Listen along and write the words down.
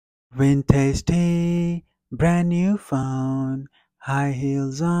Vintage tea, brand new phone, high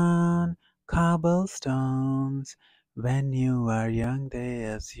heels on cobblestones. When you are young, they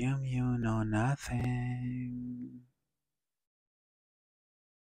assume you know nothing.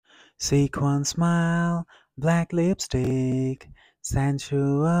 Sequin smile, black lipstick,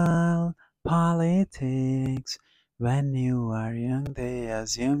 sensual politics. When you are young, they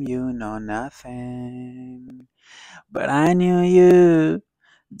assume you know nothing. But I knew you,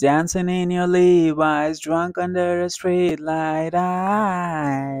 dancing in your Levi's, drunk under a street light.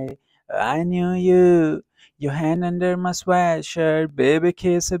 I knew you, your hand under my sweatshirt, baby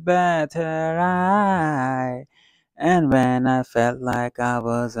kiss it better. And when I felt like I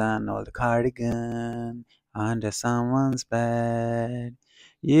was an old cardigan under someone's bed,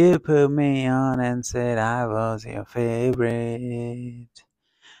 you put me on and said I was your favorite.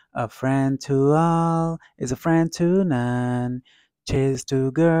 A friend to all is a friend to none. Chase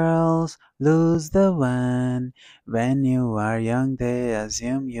two girls, lose the one. When you are young, they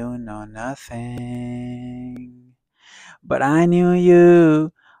assume you know nothing. But I knew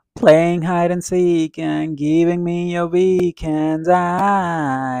you, playing hide and seek and giving me your weekends.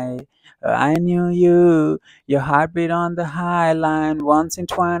 I knew you, your heartbeat on the high line once in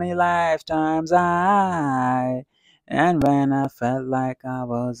 20 lifetimes. And when I felt like I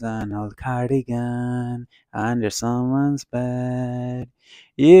was an old cardigan under someone's bed,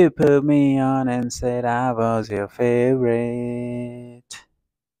 you put me on and said I was your favorite.